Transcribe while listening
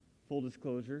Full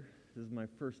disclosure, this is my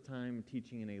first time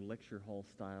teaching in a lecture hall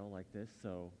style like this,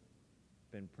 so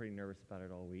been pretty nervous about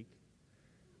it all week.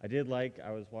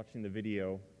 I was watching the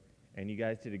video, and you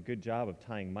guys did a good job of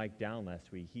tying Mike down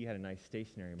last week. He had a nice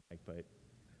stationary mic, but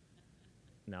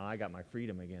now I got my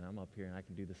freedom again. I'm up here, and I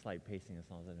can do the slight pacing as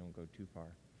long as I don't go too far.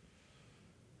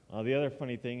 The other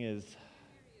funny thing is,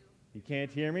 you can't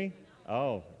hear me?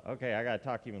 Oh, okay, I got to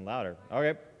talk even louder.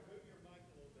 Okay.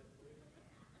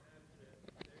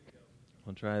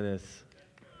 I'll try this.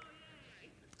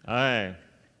 All right.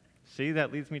 See,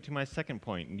 that leads me to my second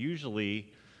point.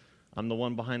 Usually, I'm the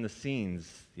one behind the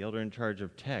scenes, the elder in charge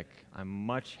of tech. I'm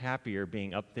much happier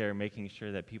being up there making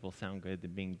sure that people sound good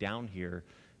than being down here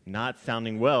not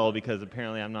sounding well because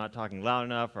apparently I'm not talking loud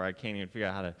enough or I can't even figure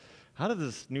out how does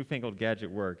this newfangled gadget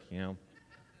work,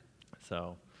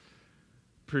 So,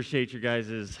 appreciate you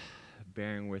guys'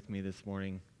 bearing with me this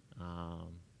morning.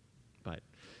 But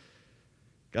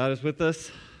God is with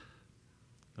us.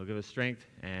 He'll give us strength,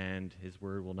 and His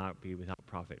word will not be without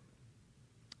profit.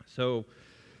 So,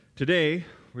 today,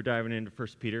 we're diving into 1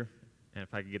 Peter, and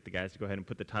if I could get the guys to go ahead and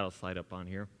put the title slide up on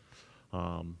here.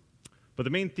 But the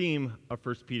main theme of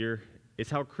 1 Peter is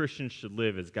how Christians should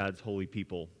live as God's holy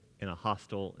people in a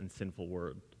hostile and sinful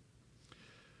world.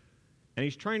 And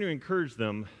he's trying to encourage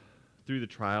them through the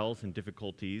trials and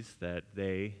difficulties that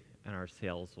they and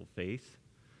ourselves will face.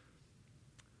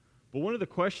 But one of the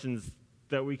questions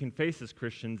that we can face as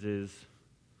Christians is,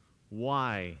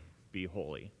 why be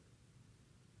holy?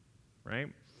 Right?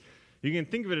 You can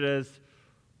think of it as,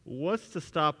 what's to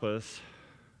stop us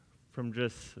from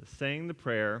just saying the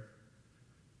prayer,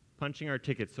 punching our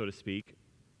ticket, so to speak?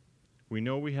 We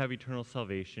know we have eternal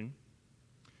salvation.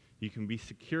 You can be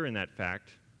secure in that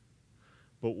fact.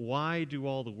 But why do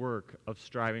all the work of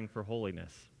striving for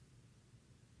holiness?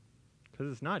 Because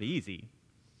it's not easy.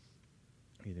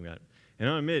 You think about it. And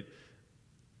I'll admit,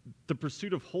 the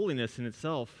pursuit of holiness in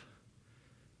itself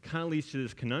kind of leads to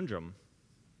this conundrum.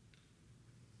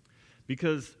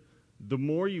 Because the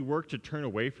more you work to turn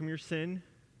away from your sin,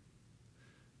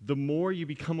 the more you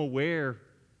become aware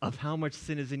of how much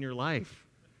sin is in your life,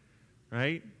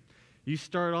 right? You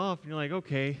start off and you're like,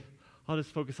 okay, I'll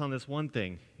just focus on this one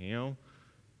thing,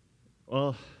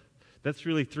 Well, that's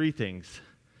really 3 things.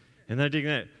 And then I dig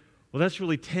that, well, that's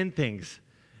really 10 things.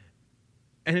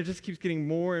 And it just keeps getting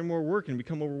more and more work and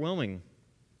become overwhelming.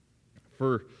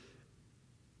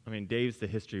 Dave's the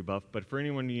history buff, but for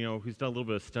anyone, who's done a little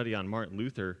bit of study on Martin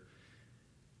Luther,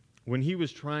 when he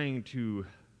was trying to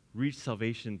reach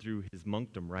salvation through his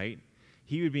monkdom, right,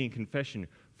 he would be in confession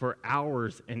for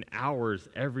hours and hours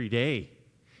every day.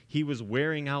 He was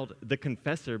wearing out the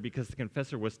confessor because the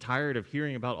confessor was tired of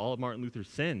hearing about all of Martin Luther's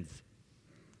sins.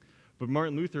 But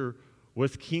Martin Luther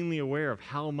was keenly aware of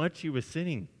how much he was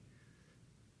sinning.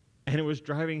 And it was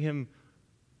driving him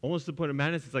almost to the point of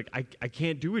madness. It's like, I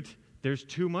can't do it. There's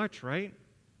too much, right?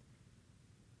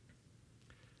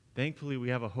 Thankfully, we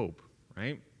have a hope,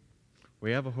 right?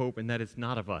 We have a hope, and that it's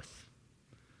not of us.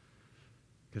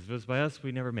 Because if it was by us,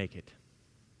 we'd never make it.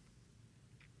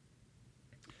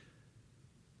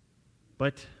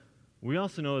 But we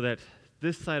also know that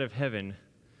this side of heaven,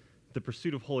 the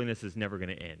pursuit of holiness is never going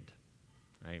to end,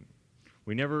 right?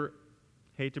 We never,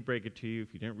 hate to break it to you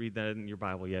if you didn't read that in your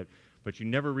Bible yet, but you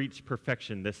never reach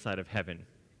perfection this side of heaven.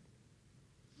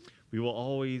 We will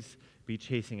always be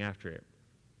chasing after it.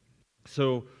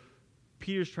 So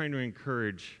Peter's trying to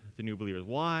encourage the new believers.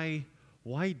 Why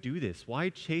do this? Why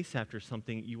chase after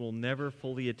something you will never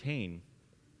fully attain?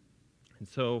 And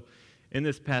so in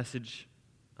this passage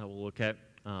we'll look at,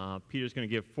 Peter's going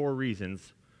to give 4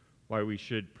 reasons why we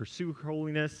should pursue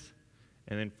holiness,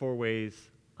 and then 4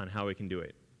 ways on how we can do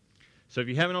it. So if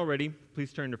you haven't already,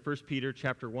 please turn to 1 Peter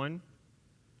chapter 1.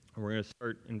 And we're going to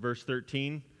start in verse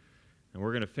 13, and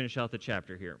we're going to finish out the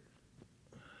chapter here.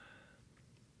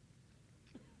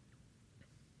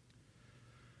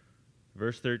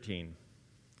 Verse 13.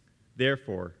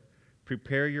 Therefore,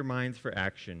 prepare your minds for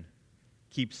action.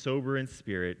 Keep sober in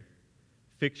spirit.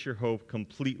 Fix your hope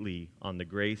completely on the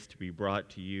grace to be brought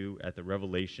to you at the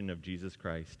revelation of Jesus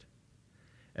Christ.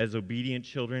 As obedient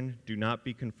children, do not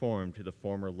be conformed to the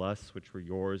former lusts which were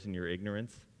yours in your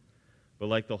ignorance, but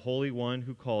like the Holy One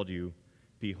who called you,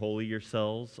 be holy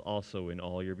yourselves also in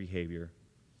all your behavior.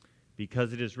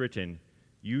 Because it is written,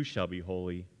 you shall be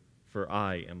holy, for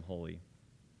I am holy.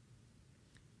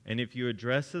 And if you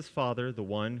address as Father the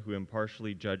one who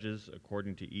impartially judges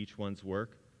according to each one's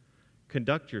work,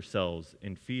 conduct yourselves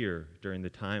in fear during the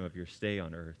time of your stay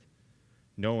on earth,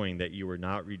 knowing that you were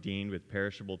not redeemed with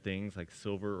perishable things like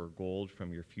silver or gold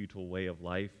from your futile way of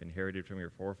life inherited from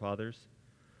your forefathers,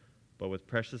 but with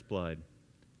precious blood,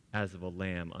 as of a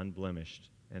lamb, unblemished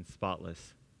and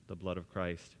spotless, the blood of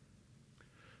Christ.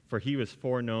 For he was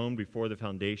foreknown before the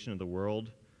foundation of the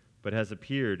world, but has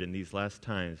appeared in these last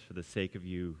times for the sake of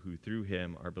you, who through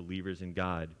him are believers in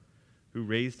God, who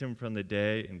raised him from the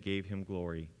dead and gave him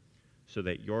glory, so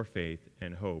that your faith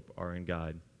and hope are in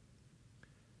God.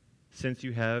 Since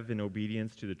you have, in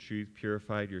obedience to the truth,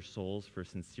 purified your souls for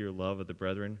sincere love of the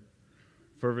brethren,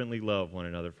 fervently love one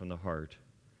another from the heart.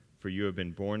 For you have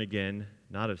been born again,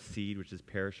 not of seed which is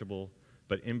perishable,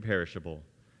 but imperishable,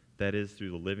 that is,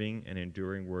 through the living and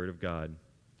enduring word of God.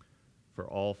 For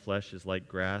all flesh is like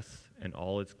grass, and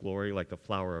all its glory like the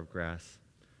flower of grass.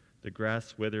 The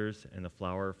grass withers and the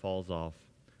flower falls off,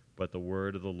 but the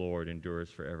word of the Lord endures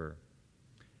forever.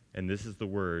 And this is the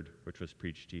word which was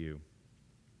preached to you.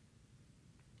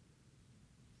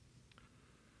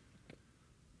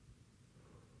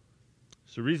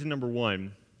 So reason number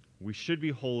one, we should be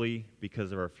holy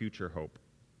because of our future hope.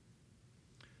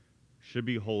 Should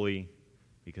be holy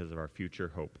because of our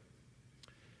future hope.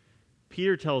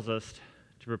 Peter tells us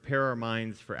to prepare our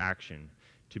minds for action,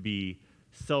 to be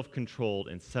self-controlled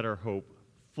and set our hope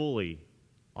fully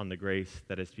on the grace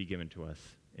that is to be given to us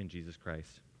in Jesus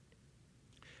Christ.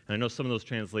 And I know some of those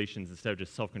translations, instead of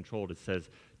just self-controlled, it says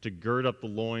to gird up the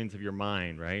loins of your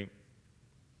mind, right?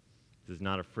 This is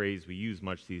not a phrase we use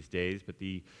much these days, but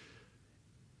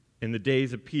in the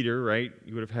days of Peter, right,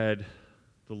 you would have had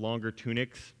the longer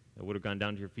tunics that would have gone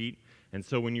down to your feet. And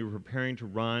so when you were preparing to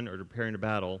run or preparing to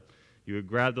battle, you would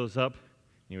grab those up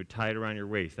and you would tie it around your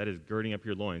waist. That is girding up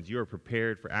your loins. You are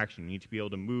prepared for action. You need to be able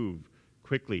to move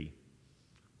quickly.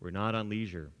 We're not on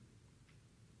leisure.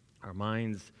 Our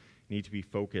minds need to be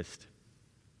focused.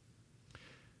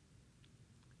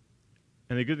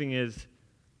 And the good thing is,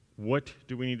 what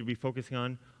do we need to be focusing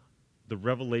on? The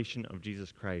revelation of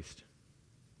Jesus Christ.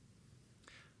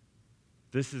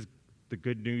 This is the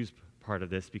good news part of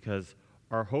this, because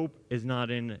our hope is not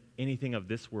in anything of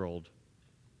this world,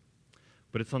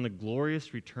 but it's on the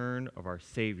glorious return of our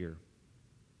Savior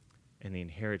and the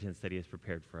inheritance that he has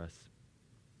prepared for us.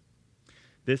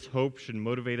 This hope should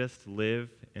motivate us to live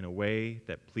in a way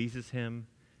that pleases him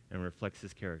and reflects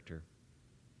his character.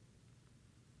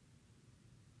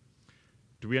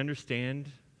 Do we understand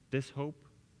this hope?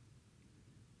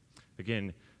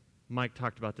 Again, Mike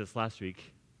talked about this last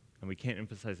week, and we can't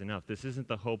emphasize enough. This isn't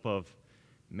the hope of,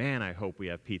 man, I hope we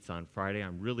have pizza on Friday.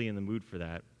 I'm really in the mood for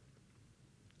that.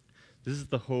 This is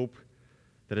the hope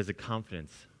that is a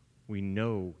confidence. We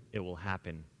know it will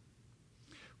happen.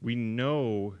 We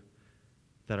know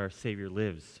that our Savior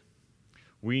lives.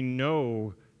 We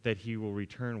know that he will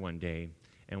return one day,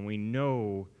 and we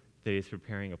know that he's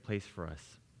preparing a place for us.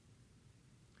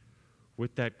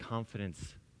 With that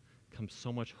confidence comes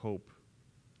so much hope.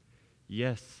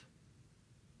 Yes,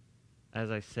 as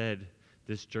I said,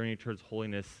 this journey towards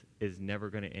holiness is never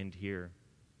going to end here.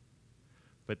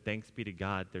 But thanks be to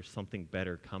God, there's something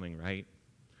better coming, right?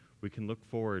 We can look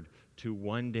forward to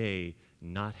one day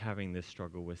not having this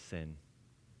struggle with sin.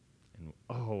 And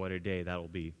oh, what a day that'll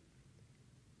be.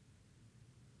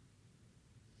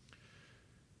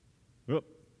 Whoop,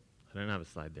 I don't have a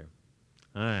slide there.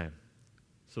 All right.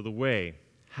 So the way,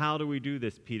 how do we do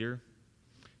this, Peter?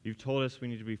 You've told us we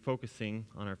need to be focusing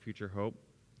on our future hope.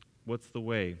 What's the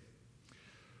way?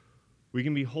 We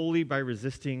can be holy by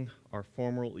resisting our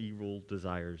former evil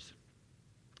desires,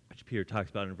 which Peter talks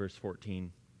about in verse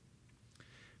 14.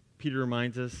 Peter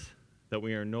reminds us that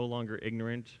we are no longer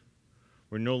ignorant,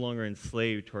 we're no longer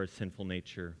enslaved to our sinful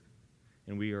nature,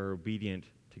 and we are obedient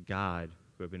to God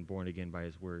who have been born again by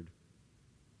his word.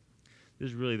 This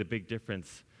is really the big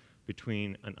difference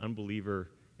between an unbeliever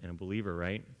and a believer,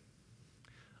 right?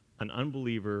 An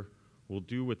unbeliever will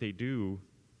do what they do,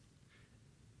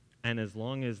 and as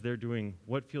long as they're doing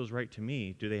what feels right to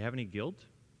me, do they have any guilt?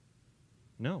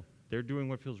 No, they're doing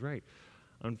what feels right.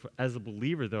 As a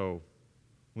believer, though,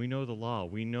 we know the law.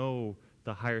 We know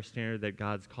the higher standard that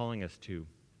God's calling us to.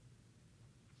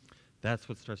 That's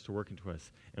what starts to work into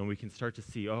us, and we can start to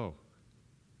see, oh,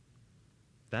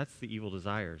 that's the evil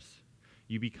desires.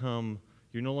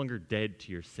 You're no longer dead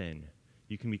to your sin.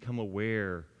 You can become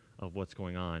aware of what's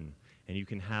going on, and you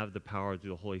can have the power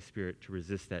through the Holy Spirit to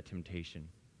resist that temptation.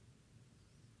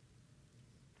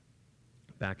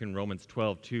 Back in Romans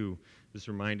 12:2, this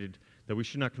reminded that we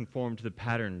should not conform to the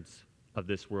patterns of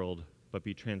this world, but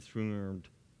be transformed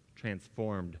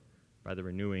by the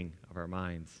renewing of our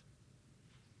minds.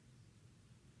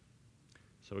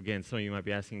 So again, some of you might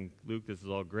be asking, Luke, this is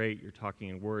all great. You're talking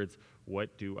in words.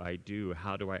 What do I do?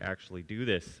 How do I actually do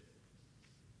this?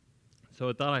 So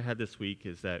a thought I had this week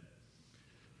is that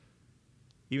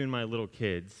even my little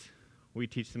kids, we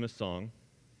teach them a song,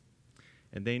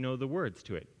 and they know the words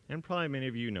to it. And probably many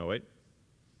of you know it.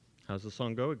 How's the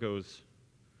song go? It goes,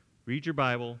 read your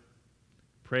Bible,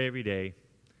 pray every day,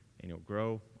 and you'll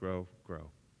grow, grow, grow.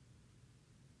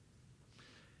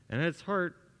 And at its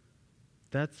heart,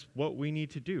 that's what we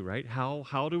need to do, right?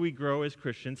 How do we grow as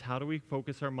Christians? How do we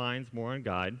focus our minds more on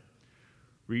God?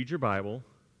 Read your Bible,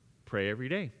 pray every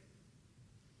day.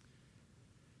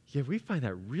 Yeah, we find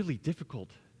that really difficult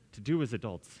to do as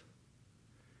adults.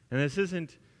 And this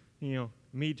isn't,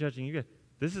 me judging you guys.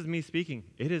 This is me speaking.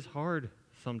 It is hard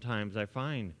sometimes, I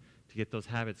find, to get those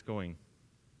habits going.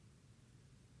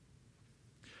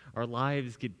 Our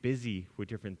lives get busy with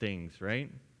different things, right?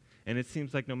 And it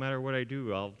seems like no matter what I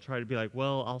do, I'll try to be like,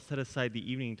 well, I'll set aside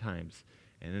the evening times.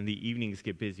 And then the evenings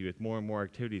get busy with more and more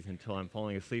activities until I'm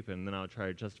falling asleep. And then I'll try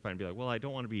to justify and be like, well, I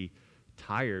don't want to be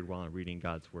tired while I'm reading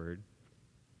God's Word.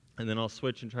 And then I'll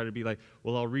switch and try to be like,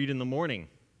 well, I'll read in the morning.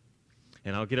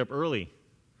 And I'll get up early.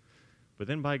 But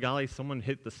then, by golly, someone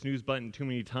hit the snooze button too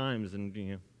many times.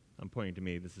 And, I'm pointing to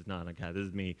me. This is not a cat. This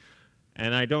is me.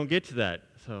 And I don't get to that.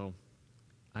 So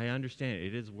I understand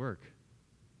it is work.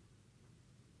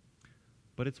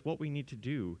 But it's what we need to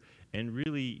do. And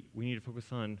really, we need to focus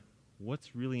on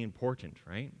what's really important,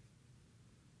 right?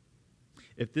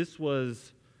 If this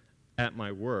was at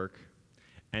my work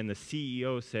and the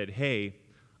CEO said, hey,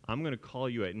 I'm going to call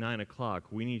you at 9 o'clock.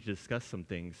 We need to discuss some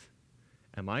things.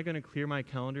 Am I going to clear my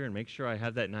calendar and make sure I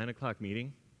have that 9 o'clock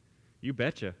meeting? You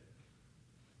betcha.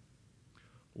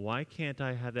 Why can't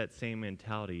I have that same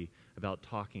mentality about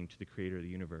talking to the creator of the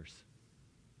universe?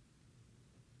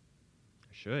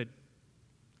 I should.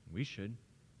 We should.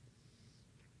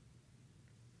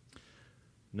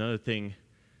 Another thing,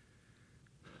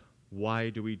 why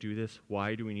do we do this?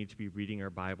 Why do we need to be reading our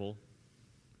Bible?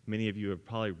 Many of you have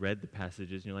probably read the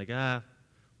passages, and you're like,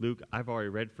 Luke, I've already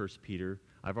read 1 Peter.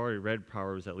 I've already read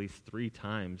Proverbs at least 3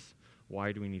 times.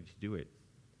 Why do we need to do it?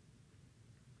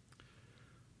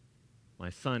 My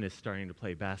son is starting to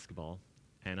play basketball,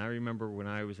 and I remember when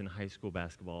I was in high school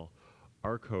basketball,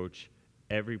 our coach,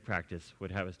 every practice,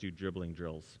 would have us do dribbling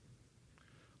drills.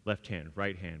 Left hand,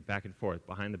 right hand, back and forth,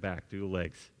 behind the back, through the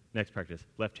legs. Next practice,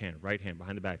 left hand, right hand,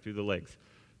 behind the back, through the legs.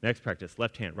 Next practice,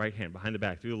 left hand, right hand, behind the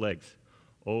back, through the legs.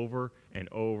 Over and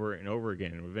over and over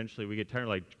again. And eventually we get tired,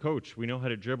 like, Coach, we know how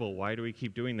to dribble. Why do we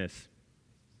keep doing this?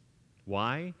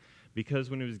 Why?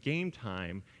 Because when it was game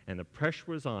time and the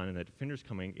pressure was on and the defender's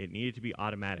coming, it needed to be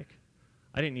automatic.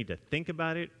 I didn't need to think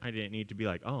about it. I didn't need to be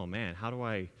like, oh man, how do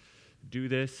I do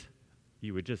this?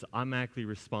 You would just automatically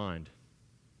respond.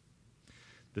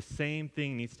 The same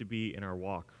thing needs to be in our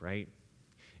walk, right?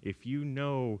 If you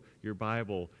know your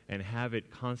Bible and have it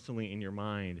constantly in your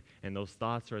mind and those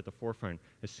thoughts are at the forefront,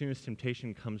 as soon as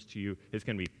temptation comes to you, it's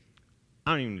going to be,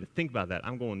 I don't even need to think about that.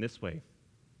 I'm going this way.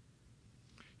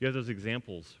 You have those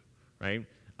examples, right?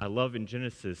 I love in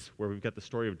Genesis where we've got the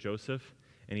story of Joseph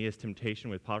and he has temptation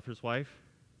with Potiphar's wife.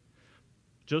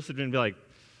 Joseph didn't be like,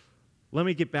 let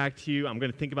me get back to you. I'm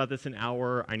going to think about this an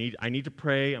hour. I need to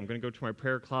pray. I'm going to go to my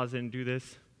prayer closet and do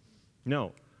this.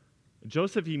 No.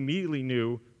 Joseph immediately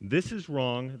knew, this is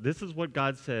wrong. This is what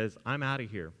God says. I'm out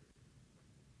of here.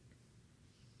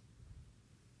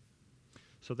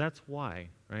 So that's why,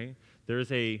 right?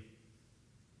 There's a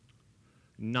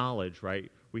knowledge,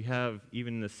 right? We have,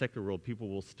 even in the secular world, people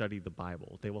will study the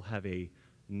Bible. They will have a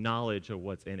knowledge of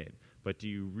what's in it. But do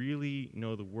you really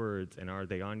know the words, and are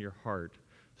they on your heart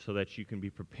so that you can be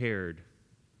prepared?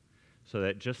 So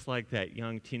that just like that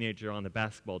young teenager on the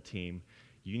basketball team,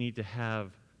 you need to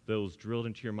have those drilled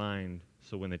into your mind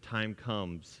so when the time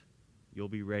comes, you'll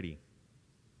be ready.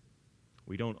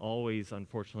 We don't always,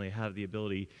 unfortunately, have the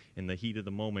ability in the heat of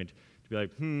the moment to be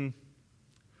like,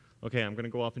 okay, I'm going to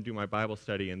go off and do my Bible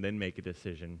study and then make a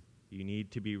decision. You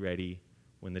need to be ready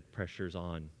when the pressure's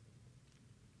on.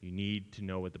 You need to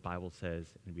know what the Bible says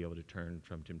and be able to turn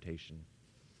from temptation.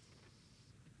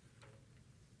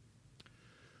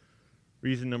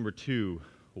 Reason number 2,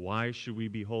 why should we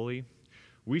be holy?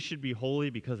 We should be holy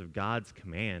because of God's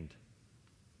command.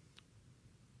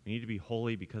 We need to be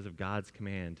holy because of God's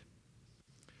command.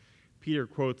 Peter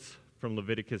quotes from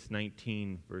Leviticus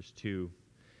 19, verse 2,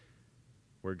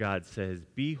 where God says,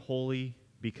 be holy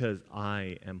because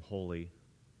I am holy.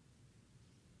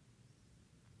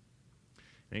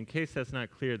 And in case that's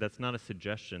not clear, that's not a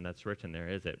suggestion that's written there,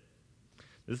 is it?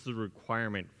 This is a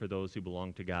requirement for those who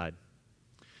belong to God.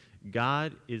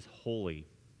 God is holy.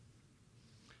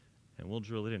 And we'll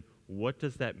drill it in. What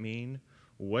does that mean?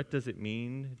 What does it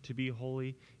mean to be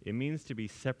holy? It means to be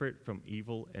separate from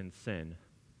evil and sin.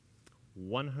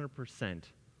 100%.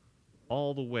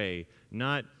 All the way.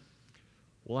 Not,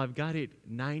 well, I've got it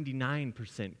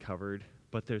 99% covered,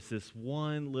 but there's this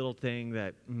one little thing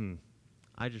that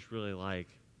I just really like.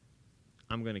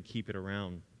 I'm going to keep it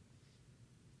around.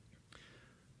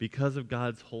 Because of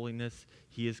God's holiness,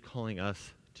 he is calling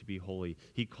us to be holy.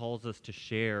 He calls us to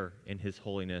share in his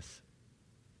holiness.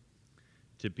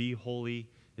 To be holy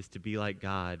is to be like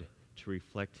God, to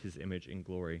reflect his image and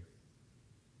glory.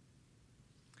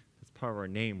 That's part of our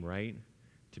name, right?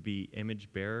 To be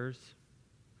image bearers.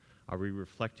 Are we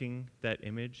reflecting that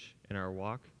image in our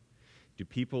walk? Do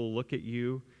people look at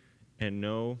you and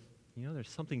know, there's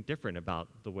something different about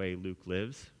the way Luke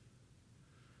lives?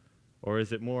 Or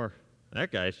is it more,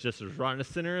 that guy's just as rotten a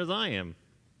sinner as I am?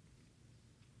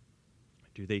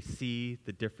 Do they see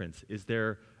the difference? Is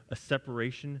there a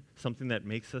separation, something that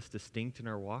makes us distinct in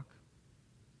our walk?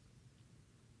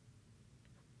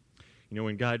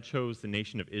 When God chose the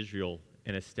nation of Israel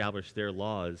and established their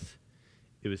laws,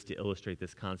 it was to illustrate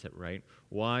this concept, right?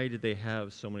 Why did they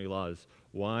have so many laws?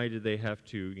 Why did they have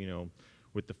to,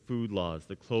 with the food laws,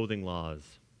 the clothing laws?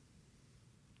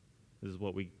 This is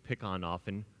what we pick on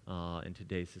often in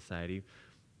today's society.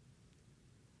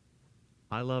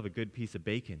 I love a good piece of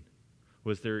bacon.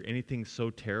 Was there anything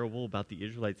so terrible about the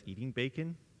Israelites eating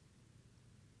bacon?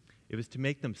 It was to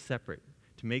make them separate,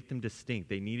 to make them distinct.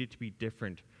 They needed to be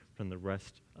different from the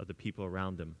rest of the people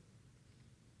around them.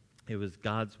 It was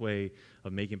God's way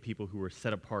of making people who were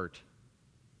set apart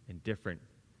and different,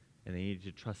 and they needed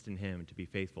to trust in him to be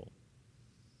faithful.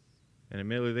 And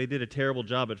admittedly, they did a terrible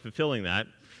job at fulfilling that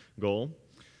goal.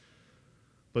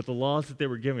 But the laws that they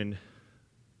were given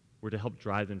were to help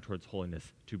drive them towards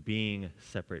holiness, to being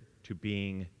separate, to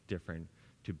being different,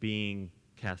 to being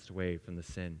cast away from the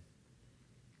sin.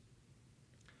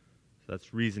 So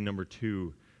that's reason number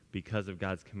 2, because of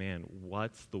God's command.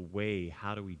 What's the way?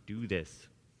 How do we do this?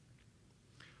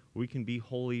 We can be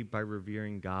holy by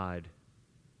revering God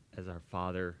as our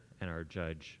Father and our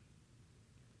Judge.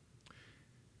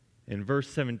 In verse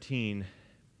 17,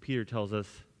 Peter tells us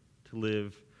to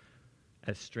live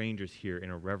as strangers here in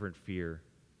a reverent fear,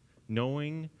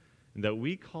 knowing that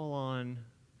we call on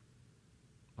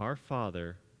our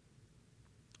Father,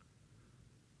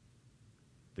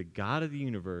 the God of the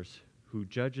universe, who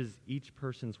judges each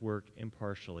person's work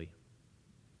impartially.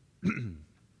 And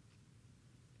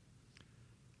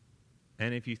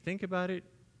if you think about it,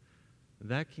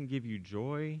 that can give you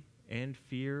joy and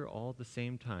fear all at the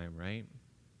same time, right?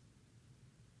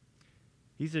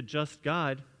 He's a just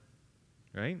God,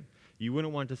 right? You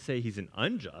wouldn't want to say he's an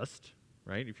unjust,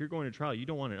 right? If you're going to trial, you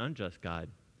don't want an unjust God.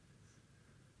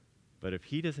 But if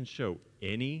he doesn't show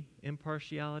any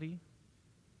impartiality,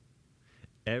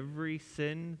 every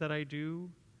sin that I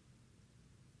do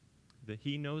that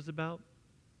he knows about,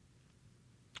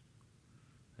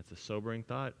 that's a sobering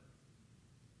thought.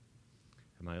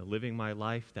 Am I living my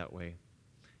life that way?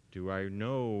 Do I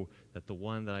know that the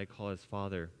one that I call as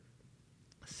Father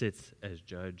sits as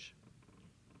judge?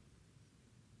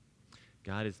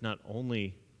 God is not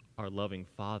only our loving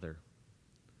Father,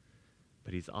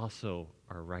 but he's also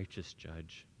our righteous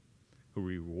judge who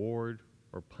reward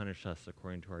or punish us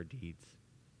according to our deeds.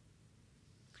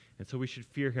 And so we should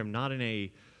fear him not in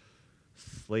a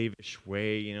slavish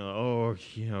way,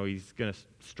 he's going to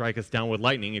strike us down with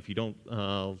lightning if you don't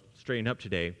straighten up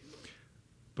today.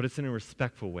 But it's in a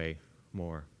respectful way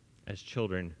more, as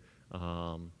children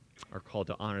are called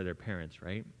to honor their parents,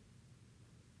 right?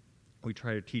 We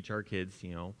try to teach our kids,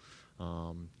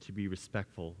 to be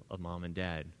respectful of mom and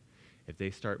dad. If they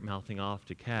start mouthing off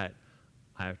to Kat,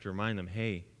 I have to remind them,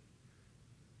 hey,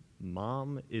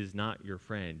 mom is not your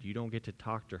friend. You don't get to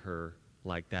talk to her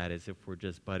like that as if we're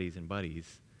just buddies and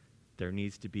buddies. There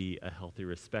needs to be a healthy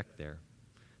respect there.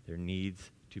 There needs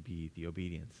to be the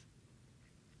obedience.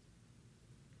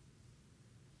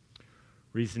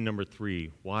 Reason number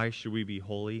 3, why should we be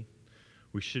holy?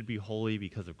 We should be holy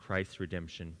because of Christ's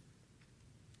redemption.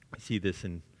 We see this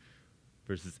in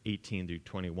verses 18 through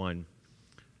 21,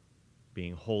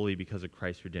 being holy because of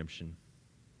Christ's redemption.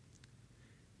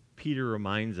 Peter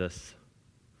reminds us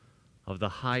of the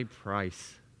high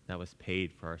price that was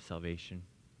paid for our salvation.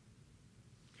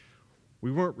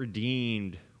 We weren't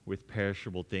redeemed with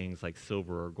perishable things like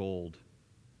silver or gold.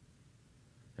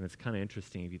 And it's kind of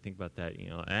interesting if you think about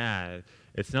that,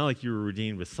 it's not like you were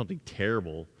redeemed with something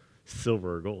terrible,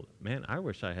 silver or gold. Man, I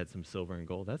wish I had some silver and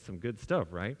gold. That's some good stuff,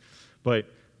 right? But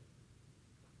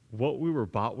what we were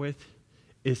bought with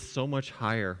is so much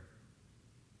higher.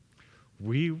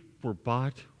 We were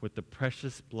bought with the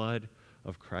precious blood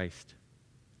of Christ,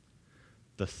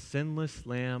 the sinless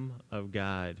Lamb of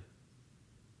God,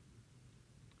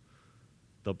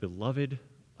 the beloved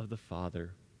of the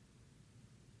Father.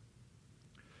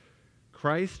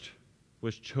 Christ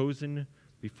was chosen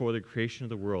before the creation of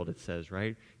the world, it says,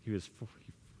 right? He was...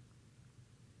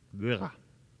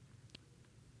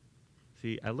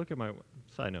 See, I look at my...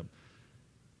 Side note.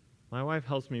 My wife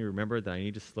helps me remember that I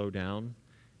need to slow down,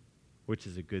 which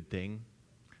is a good thing,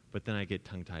 but then I get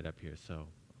tongue-tied up here, so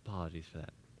apologies for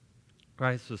that.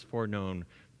 Christ was foreknown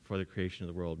before the creation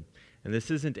of the world. And this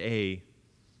isn't he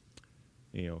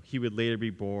would later be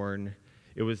born.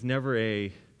 It was never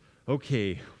okay,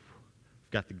 we've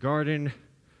got the garden,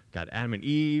 got Adam and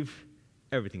Eve,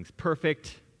 everything's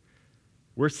perfect,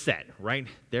 we're set, right?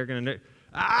 They're going to...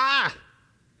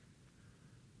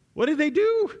 What did they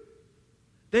do?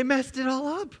 They messed it all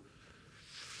up.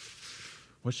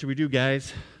 What should we do,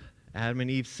 guys? Adam and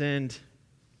Eve sinned.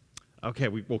 Okay,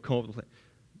 we'll come up with a plan.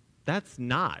 That's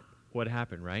not what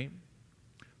happened, right?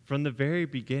 From the very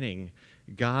beginning,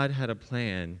 God had a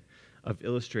plan of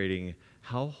illustrating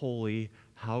how holy,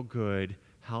 how good,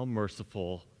 how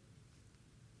merciful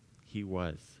he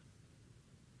was.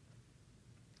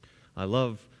 I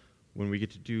love when we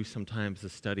get to do sometimes the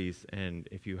studies, and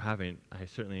if you haven't, I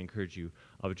certainly encourage you,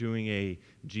 of doing a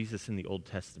Jesus in the Old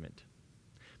Testament.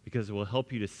 Because it will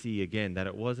help you to see, again, that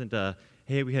it wasn't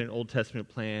hey, we had an Old Testament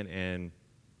plan, and,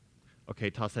 okay,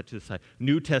 toss that to the side.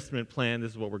 New Testament plan,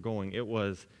 this is what we're going. It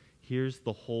was, here's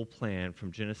the whole plan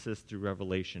from Genesis through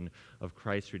Revelation of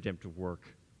Christ's redemptive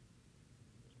work.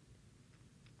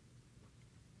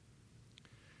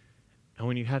 And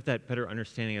when you have that better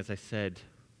understanding, as I said,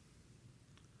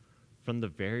 from the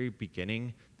very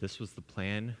beginning, this was the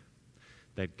plan,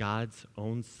 that God's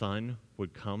own Son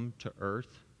would come to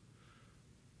earth.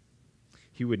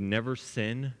 He would never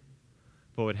sin,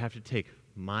 but would have to take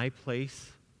my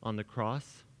place on the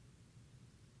cross.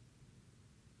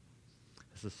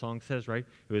 As the song says, right?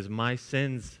 It was my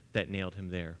sins that nailed him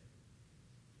there.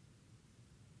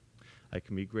 I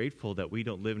can be grateful that we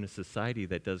don't live in a society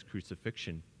that does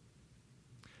crucifixion,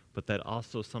 but that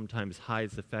also sometimes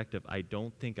hides the fact of I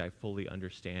don't think I fully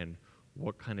understand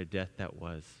what kind of death that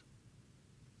was.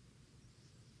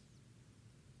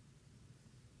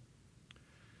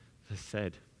 As I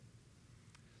said,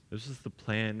 this is the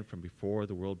plan from before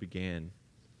the world began,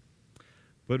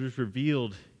 but it was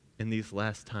revealed in these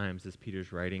last times, as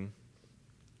Peter's writing,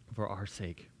 for our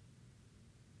sake.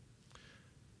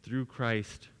 Through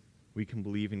Christ, we can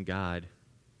believe in God,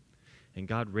 and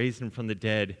God raised him from the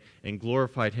dead and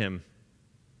glorified him.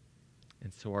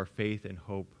 And so our faith and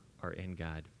hope are in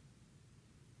God.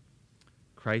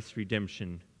 Christ's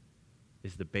redemption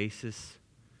is the basis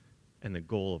and the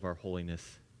goal of our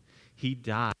holiness. He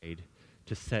died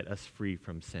to set us free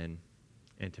from sin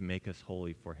and to make us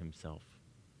holy for himself.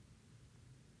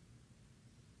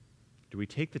 Do we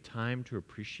take the time to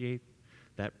appreciate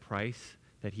that price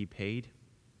that he paid?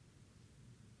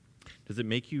 Does it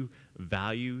make you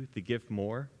value the gift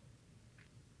more?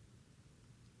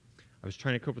 I was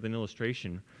trying to come up with an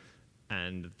illustration,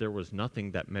 and there was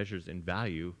nothing that measures in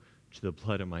value to the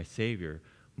blood of my Savior.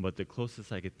 But the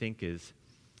closest I could think is,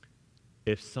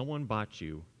 if someone bought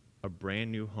you a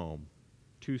brand new home,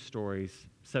 2 stories,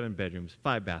 7 bedrooms,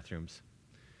 5 bathrooms,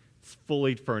 it's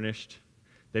fully furnished,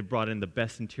 they brought in the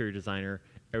best interior designer,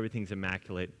 everything's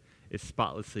immaculate, it's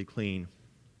spotlessly clean,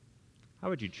 how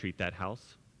would you treat that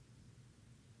house?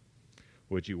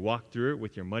 Would you walk through it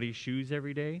with your muddy shoes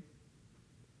every day?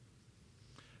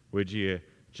 Would you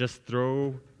just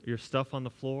throw your stuff on the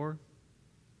floor?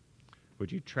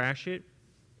 Would you trash it?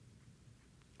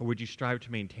 Or would you strive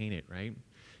to maintain it, right?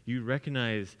 You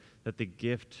recognize that the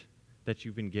gift that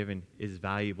you've been given is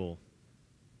valuable.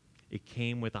 It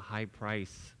came with a high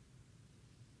price.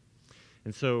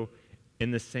 And so,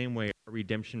 in the same way, our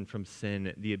redemption from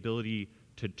sin, the ability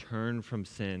to turn from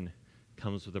sin,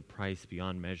 comes with a price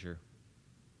beyond measure.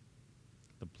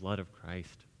 The blood of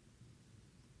Christ.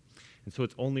 And so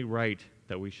it's only right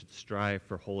that we should strive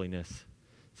for holiness,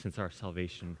 since our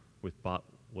salvation was bought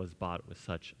with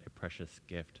such a precious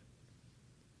gift.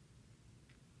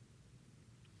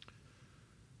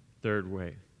 Third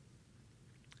way.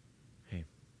 Hey,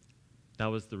 that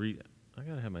was the reason. I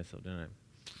gotta have myself, don't I?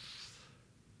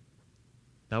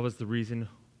 That was the reason.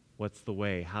 What's the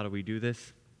way? How do we do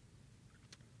this?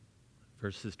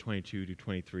 Verses 22 to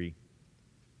 23.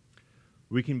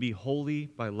 We can be holy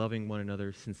by loving one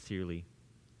another sincerely.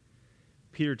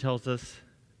 Peter tells us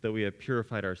that we have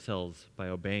purified ourselves by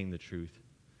obeying the truth,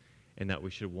 and that we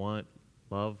should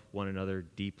love one another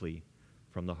deeply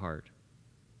from the heart.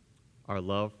 Our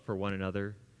love for one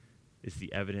another is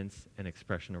the evidence and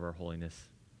expression of our holiness.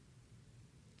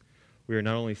 We are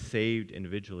not only saved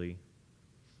individually,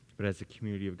 but as a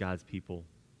community of God's people.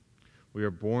 We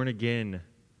are born again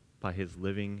by his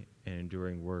living and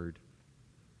enduring word.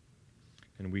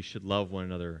 And we should love one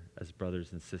another as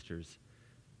brothers and sisters,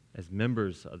 as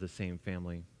members of the same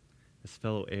family, as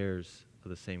fellow heirs of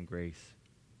the same grace.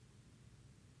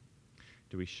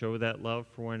 Do we show that love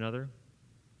for one another?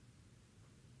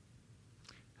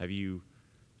 Have you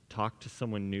talked to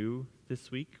someone new this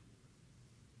week?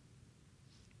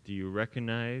 Do you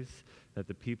recognize that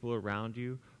the people around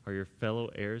you are your fellow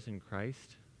heirs in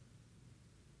Christ?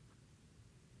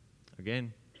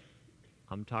 Again,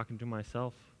 I'm talking to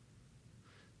myself.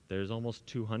 There's almost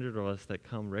 200 of us that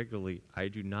come regularly. I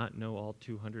do not know all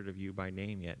 200 of you by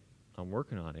name yet. I'm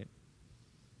working on it.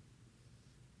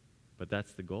 But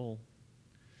that's the goal.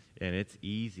 And it's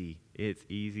easy. It's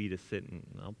easy to sit, and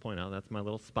I'll point out that's my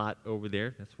little spot over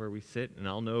there. That's where we sit, and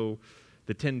I'll know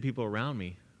the 10 people around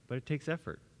me. But it takes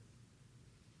effort.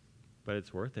 But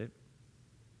it's worth it.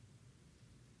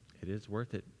 It is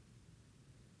worth it.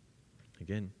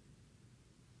 Again,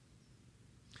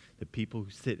 the people who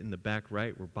sit in the back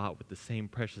right were bought with the same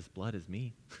precious blood as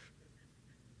me.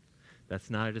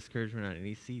 That's not a discouragement on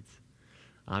any seats.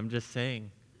 I'm just saying,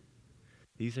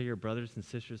 these are your brothers and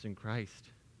sisters in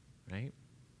Christ, right?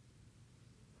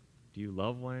 Do you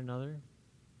love one another?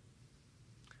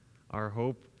 Our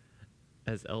hope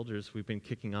as elders, we've been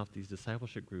kicking off these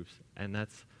discipleship groups, and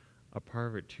that's a part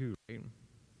of it too, right?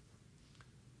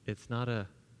 It's not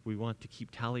we want to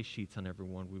keep tally sheets on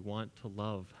everyone. We want to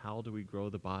love. How do we grow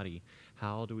the body?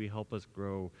 How do we help us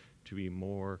grow to be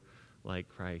more like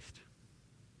Christ?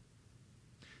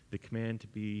 The command to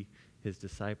be his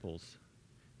disciples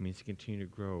means to continue to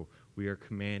grow. We are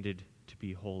commanded to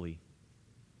be holy.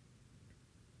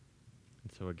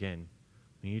 And so again,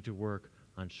 we need to work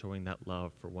on showing that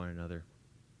love for one another.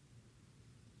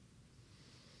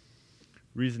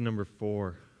 Reason number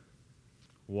 4,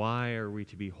 why are we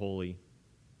to be holy?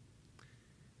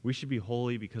 We should be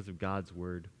holy because of God's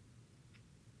word.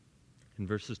 In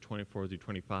verses 24 through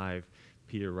 25,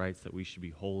 Peter writes that we should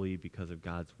be holy because of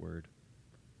God's word.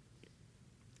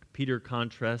 Peter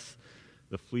contrasts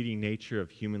the fleeting nature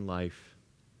of human life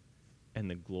and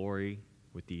the glory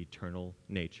with the eternal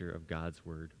nature of God's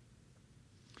word.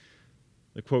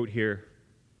 The quote here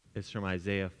is from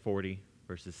Isaiah 40,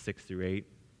 verses 6 through 8.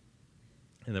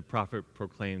 And the prophet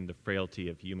proclaimed the frailty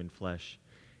of human flesh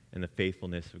and the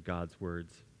faithfulness of God's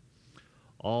words.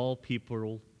 All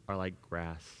people are like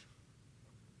grass.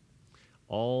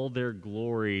 All their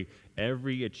glory,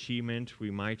 every achievement we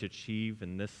might achieve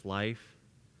in this life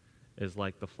is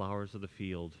like the flowers of the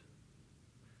field.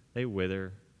 They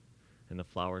wither and the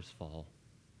flowers fall.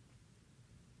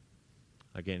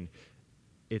 Again,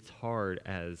 it's hard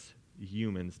as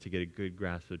humans to get a good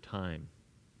grasp of time.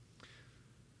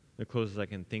 The closest I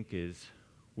can think is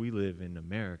we live in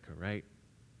America, right?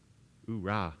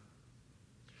 Hoorah.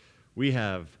 We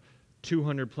have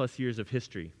 200 plus years of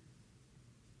history.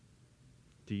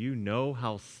 Do you know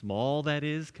how small that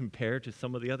is compared to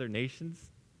some of the other nations?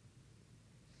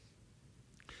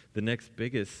 The next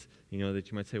biggest,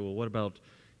 that you might say, well, what about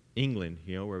England,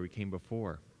 where we came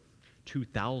before?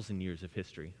 2,000 years of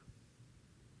history.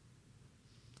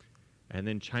 And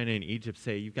then China and Egypt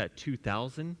say, you've got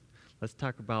 2,000? Let's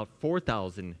talk about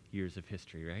 4,000 years of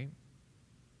history, right?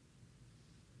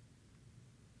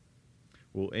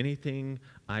 Will anything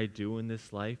I do in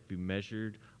this life be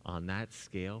measured on that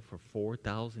scale for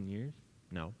 4,000 years?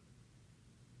 No.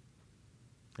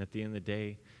 At the end of the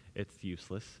day, it's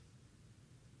useless.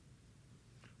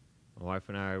 My wife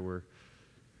and I were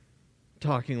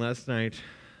talking last night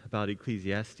about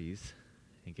Ecclesiastes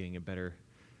and getting a better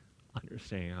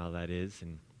understanding of how that is.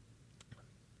 And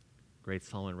great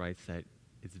Solomon writes that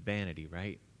it's vanity,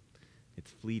 right?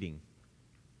 It's fleeting.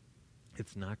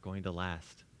 It's not going to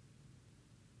last.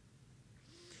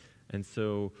 And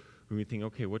so when we think,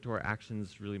 okay, what do our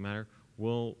actions really matter?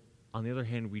 Well, on the other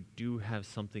hand, we do have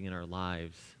something in our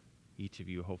lives, each of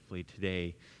you hopefully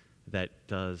today, that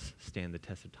does stand the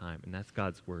test of time, and that's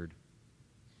God's word.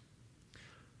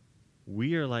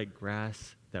 We are like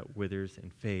grass that withers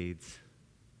and fades,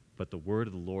 but the word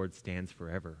of the Lord stands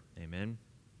forever. Amen?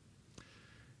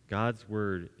 God's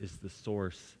word is the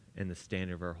source and the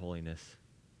standard of our holiness.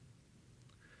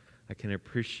 I can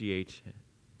appreciate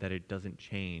that it doesn't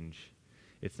change.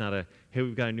 It's not hey,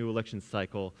 we've got a new election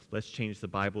cycle, let's change the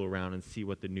Bible around and see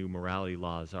what the new morality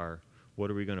laws are. What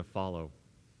are we going to follow?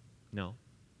 No.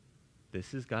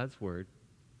 This is God's word.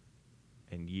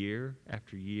 And year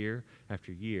after year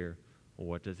after year,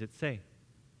 what does it say?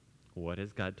 What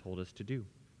has God told us to do?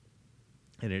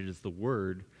 And it is the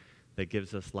word that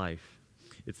gives us life.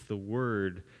 It's the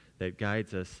word that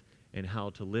guides us in how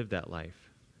to live that life.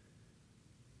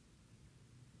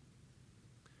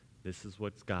 This is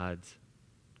what God's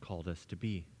called us to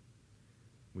be.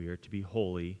 We are to be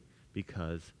holy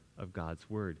because of God's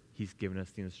word. He's given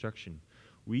us the instruction.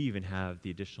 We even have the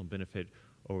additional benefit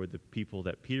over the people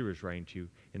that Peter is writing to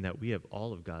in that we have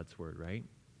all of God's word, right?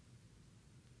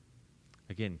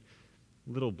 Again,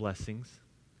 little blessings.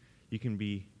 You can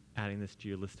be adding this to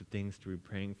your list of things to be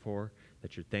praying for,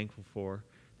 that you're thankful for,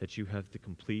 that you have the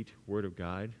complete word of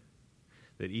God,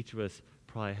 that each of us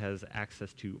probably has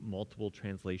access to multiple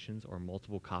translations or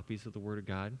multiple copies of the word of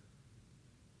God.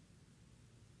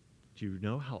 Do you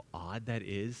know how odd that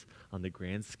is on the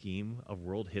grand scheme of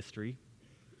world history?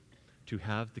 To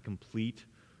have the complete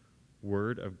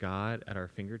word of God at our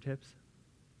fingertips?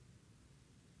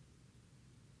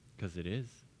 Because it is.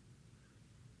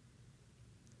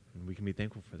 And we can be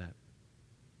thankful for that.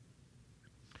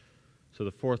 So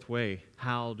the fourth way,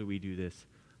 how do we do this?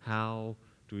 How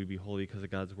do we be holy because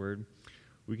of God's word?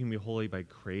 We can be holy by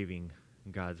craving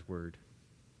God's word.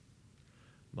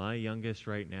 My youngest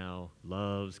right now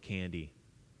loves candy.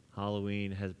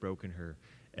 Halloween has broken her.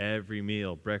 Every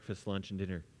meal, breakfast, lunch, and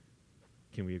dinner.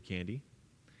 Can we have candy?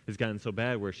 It's gotten so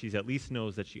bad where she at least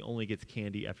knows that she only gets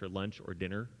candy after lunch or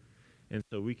dinner. And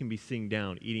so we can be sitting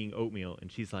down eating oatmeal, and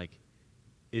she's like,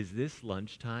 is this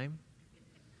lunchtime?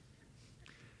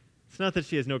 It's not that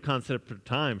she has no concept of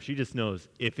time. She just knows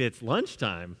if it's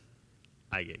lunchtime,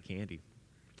 I get candy.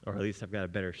 Or at least I've got a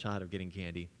better shot of getting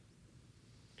candy.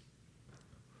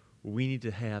 We need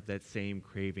to have that same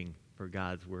craving for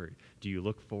God's word. Do you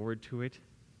look forward to it?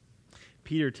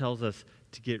 Peter tells us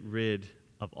to get rid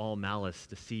of all malice,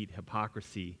 deceit,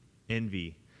 hypocrisy,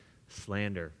 envy,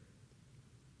 slander.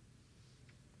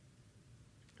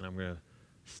 And I'm going to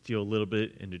steal a little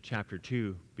bit into chapter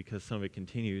 2 because some of it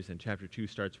continues, and chapter 2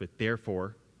 starts with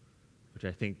therefore, which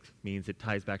I think means it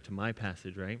ties back to my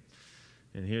passage, right?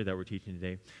 And here that we're teaching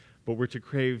today. But we're to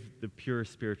crave the pure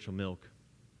spiritual milk,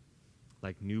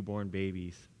 like newborn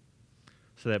babies,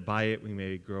 so that by it we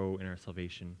may grow in our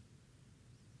salvation.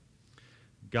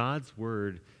 God's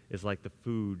word is like the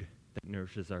food that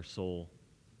nourishes our soul.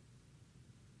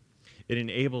 It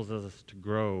enables us to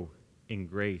grow in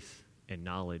grace and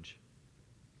knowledge.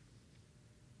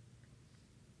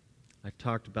 I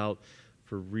talked about,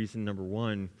 for reason number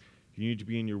one, you need to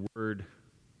be in your word.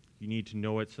 You need to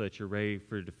know it so that you're ready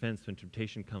for defense when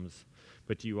temptation comes.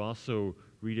 But do you also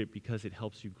read it because it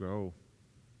helps you grow?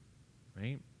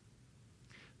 Right?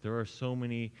 There are so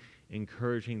many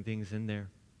encouraging things in there.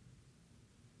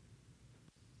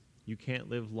 You can't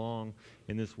live long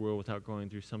in this world without going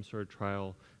through some sort of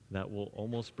trial that will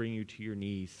almost bring you to your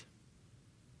knees.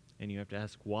 And you have to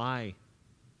ask, why?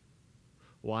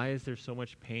 Why is there so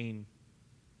much pain?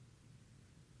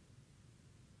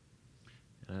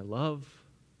 And I love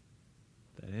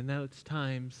that in those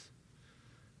times,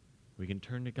 we can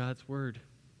turn to God's word,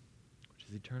 which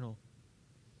is eternal.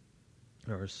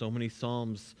 There are so many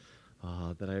Psalms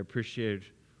that I appreciate.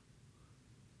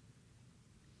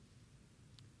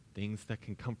 Things that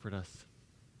can comfort us.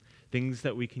 Things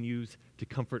that we can use to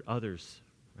comfort others,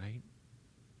 right?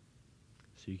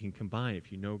 So you can combine.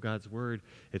 If you know God's word,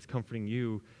 it's comforting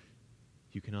you.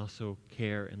 You can also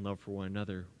care and love for one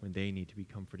another when they need to be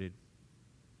comforted.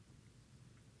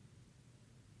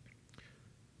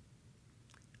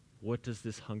 What does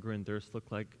this hunger and thirst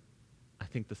look like? I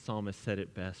think the psalmist said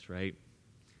it best, right?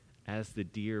 As the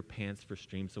deer pants for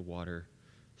streams of water,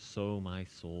 so my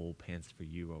soul pants for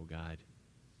you, O God.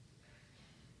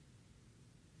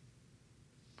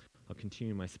 I'll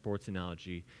continue my sports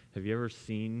analogy. Have you ever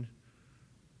seen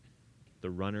the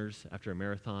runners after a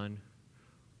marathon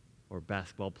or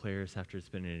basketball players after it's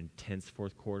been an intense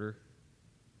fourth quarter?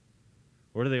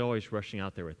 What are they always rushing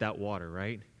out there with? That water,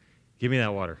 right? Give me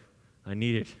that water. I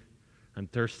need it. I'm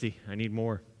thirsty. I need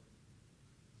more.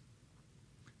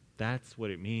 That's what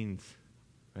it means,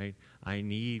 right? I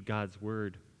need God's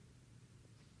word.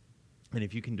 And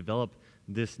if you can develop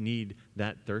this need,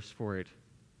 that thirst for it,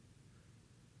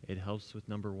 it helps with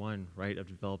number one, right, of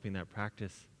developing that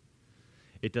practice.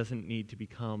 It doesn't need to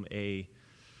become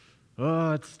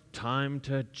it's time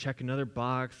to check another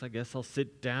box. I guess I'll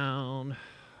sit down,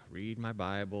 read my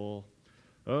Bible.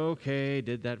 Okay,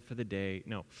 did that for the day.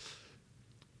 No.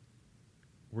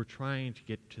 We're trying to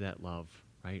get to that love,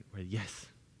 right, where, yes,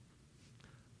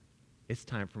 it's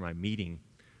time for my meeting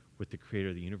with the creator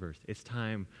of the universe. It's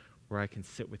time where I can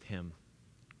sit with him,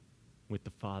 with the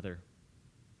Father,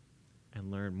 and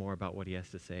learn more about what he has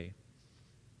to say.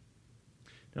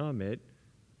 Now, I'll admit,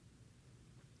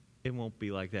 it won't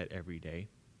be like that every day.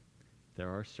 There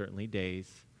are certainly days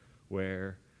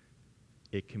where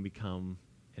it can become,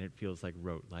 and it feels like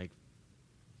rote, like,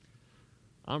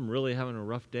 I'm really having a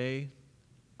rough day.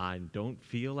 I don't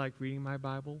feel like reading my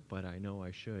Bible, but I know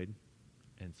I should.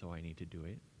 and so I need to do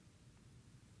it.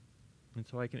 And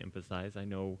so I can emphasize, I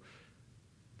know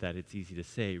that it's easy to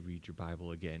say, read your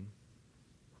Bible again,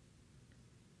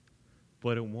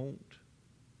 but it won't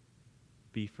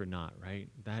be for naught, right?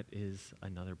 That is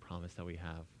another promise that we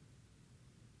have.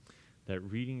 That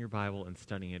reading your Bible and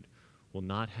studying it will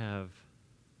I'm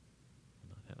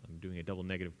doing a double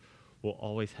negative, will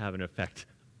always have an effect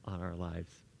on our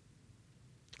lives.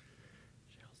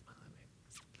 Cheryl's smiling at me.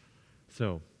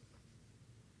 So,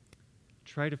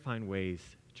 try to find ways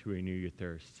to renew your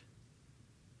thirst.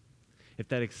 If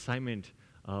that excitement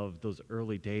of those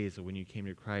early days of when you came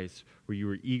to Christ, where you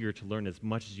were eager to learn as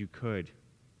much as you could,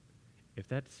 if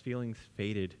that feeling's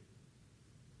faded,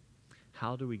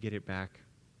 how do we get it back?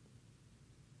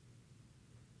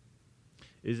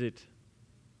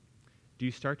 Do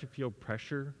you start to feel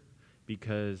pressure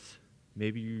because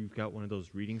maybe you've got one of those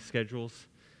reading schedules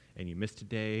and you missed a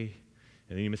day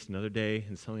and then you missed another day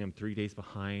and suddenly I'm 3 days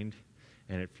behind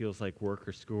and it feels like work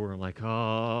or school or I'm like,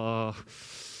 oh,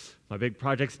 my big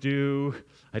project's due.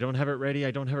 I don't have it ready.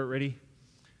 I don't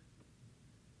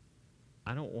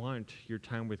want your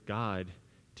time with God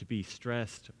to be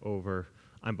stressed over,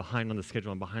 I'm behind on the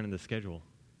schedule.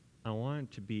 I want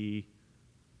it to be,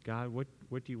 God, what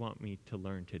do you want me to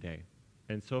learn today?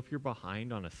 And so if you're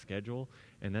behind on a schedule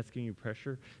and that's giving you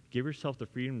pressure, give yourself the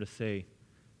freedom to say,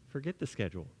 forget the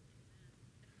schedule.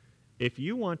 If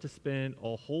you want to spend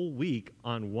a whole week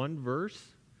on one verse,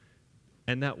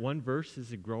 and that one verse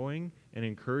is growing and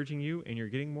encouraging you and you're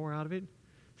getting more out of it,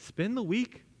 spend the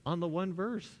week on the one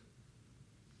verse.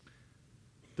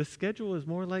 The schedule is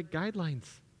more like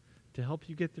guidelines to help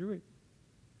you get through it.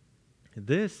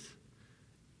 This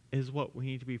is what we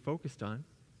need to be focused on.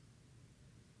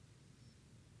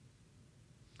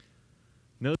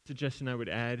 Another suggestion I would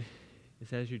add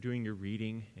is as you're doing your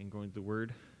reading and going to the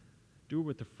Word, do it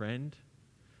with a friend,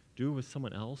 do it with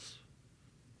someone else.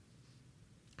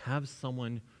 Have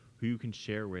someone who you can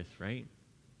share with, right?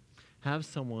 Have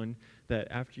someone that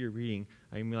after you're reading,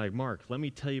 I can be like, Mark, let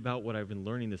me tell you about what I've been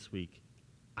learning this week.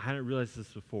 I hadn't realized this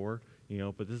before,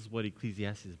 but this is what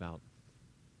Ecclesiastes is about.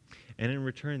 And in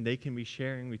return, they can be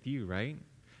sharing with you, right?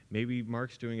 Maybe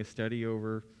Mark's doing a study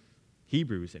over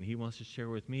Hebrews, and he wants to share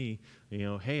with me,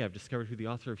 hey, I've discovered who the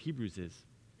author of Hebrews is.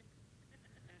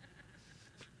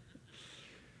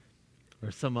 Or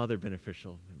some other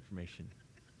beneficial information.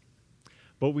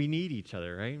 But we need each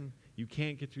other, right? You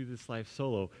can't get through this life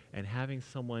solo, and having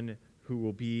someone who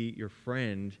will be your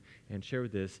friend and share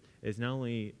with this is not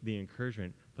only the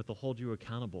encouragement, but they'll hold you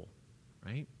accountable,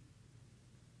 right?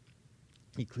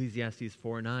 Ecclesiastes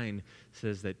 4:9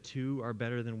 says that two are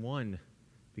better than one,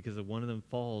 because if one of them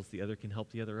falls, the other can help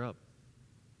the other up.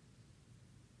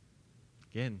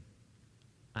 Again,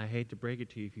 I hate to break it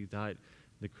to you if you thought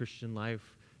the Christian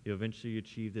life, you'll eventually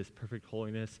achieve this perfect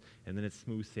holiness, and then it's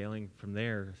smooth sailing from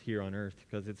there here on earth,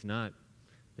 because it's not.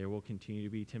 There will continue to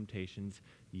be temptations.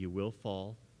 You will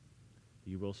fall.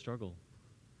 You will struggle.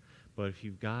 But if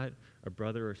you've got a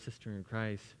brother or sister in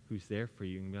Christ who's there for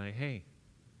you, you can be like, hey,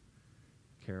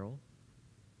 Carol,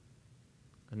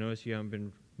 I notice you haven't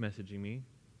been messaging me.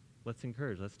 Let's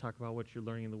encourage. Let's talk about what you're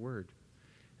learning in the Word.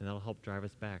 And that'll help drive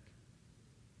us back.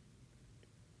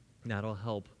 And that'll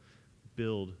help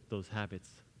build those habits.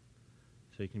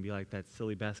 So you can be like that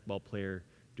silly basketball player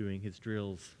doing his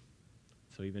drills.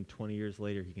 So even 20 years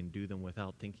later, he can do them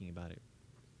without thinking about it.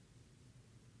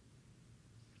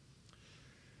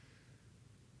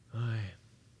 All right.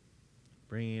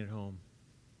 Bringing it home.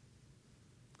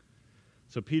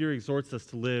 So Peter exhorts us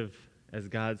to live as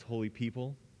God's holy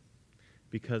people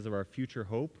because of our future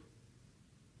hope,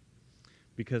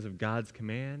 because of God's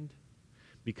command,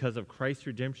 because of Christ's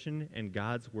redemption and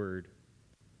God's word.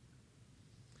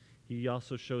 He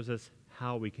also shows us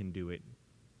how we can do it,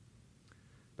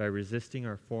 by resisting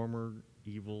our former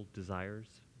evil desires,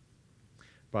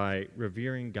 by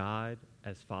revering God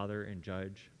as Father and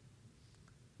Judge,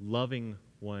 loving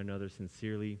one another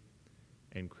sincerely,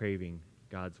 and craving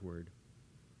God's word.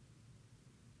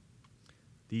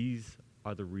 These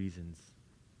are the reasons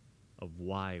of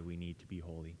why we need to be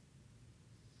holy.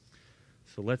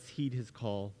 So let's heed his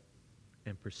call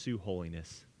and pursue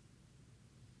holiness.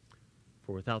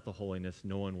 For without the holiness,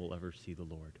 no one will ever see the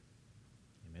Lord.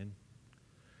 Amen.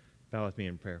 Bow with me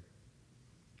in prayer.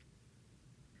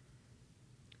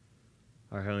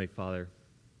 Our Heavenly Father,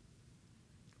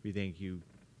 we thank you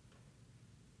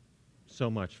so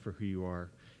much for who you are.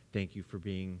 Thank you for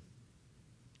being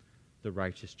the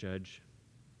righteous judge.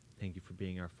 Thank you for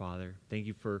being our Father. Thank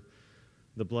you for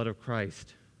the blood of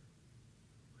Christ,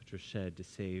 which was shed to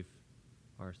save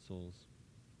our souls.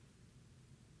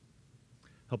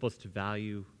 Help us to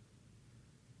value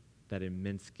that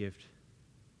immense gift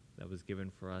that was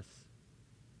given for us.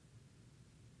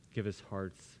 Give us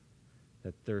hearts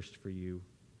that thirst for you,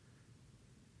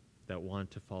 that want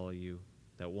to follow you,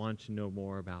 that want to know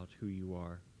more about who you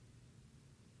are.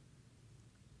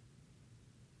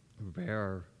 Prepare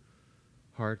our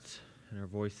hearts and our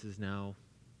voices now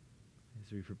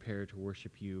as we prepare to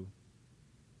worship you.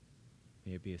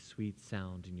 May it be a sweet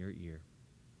sound in your ear.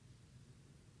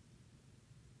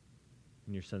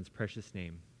 In your Son's precious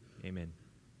name, amen.